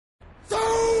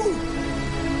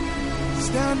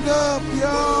Stand up,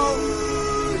 yo.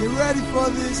 Get ready for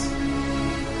this.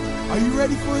 Are you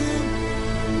ready for him?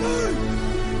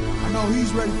 I know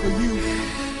he's ready for you.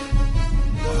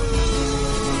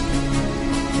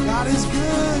 God is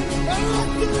good.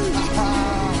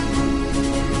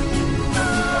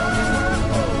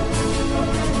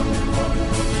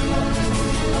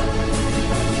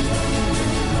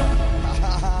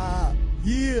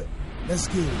 Yeah, let's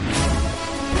get it.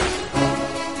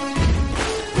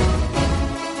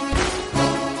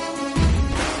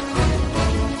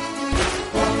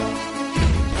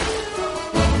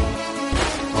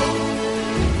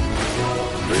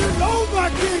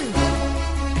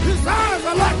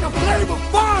 Like a flame of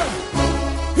fire,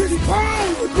 his crown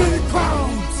with many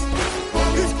crowns,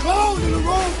 his clothes in the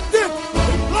robe thick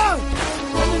with blood,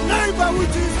 and the name by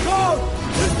which he is called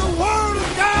is the Word of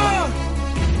God.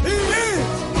 He is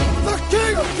the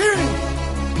King of Kings,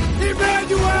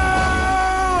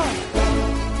 Emmanuel,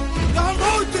 the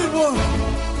Anointed One,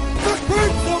 the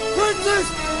Prince of Princes,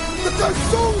 the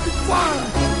Consuming Fire,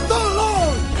 the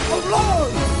Lord of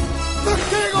Lords, the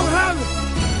King of Heaven,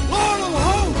 Lord of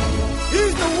Hosts.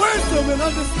 He's the wisdom and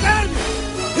understanding.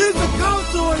 He's the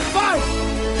counsel and advice.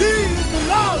 He is the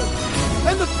knowledge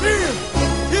and the fear.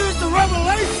 He is the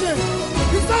revelation.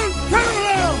 He's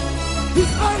unparalleled.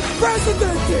 He's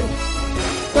unprecedented.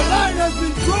 The line has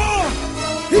been drawn.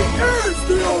 He is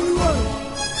the only way,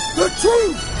 the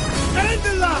truth, and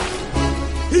the life.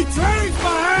 He trains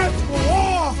my hands for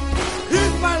war. He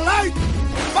is my light,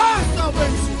 my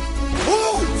salvation. Who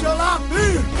shall I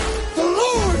fear? The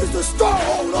Lord is the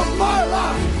stronghold of my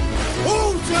life.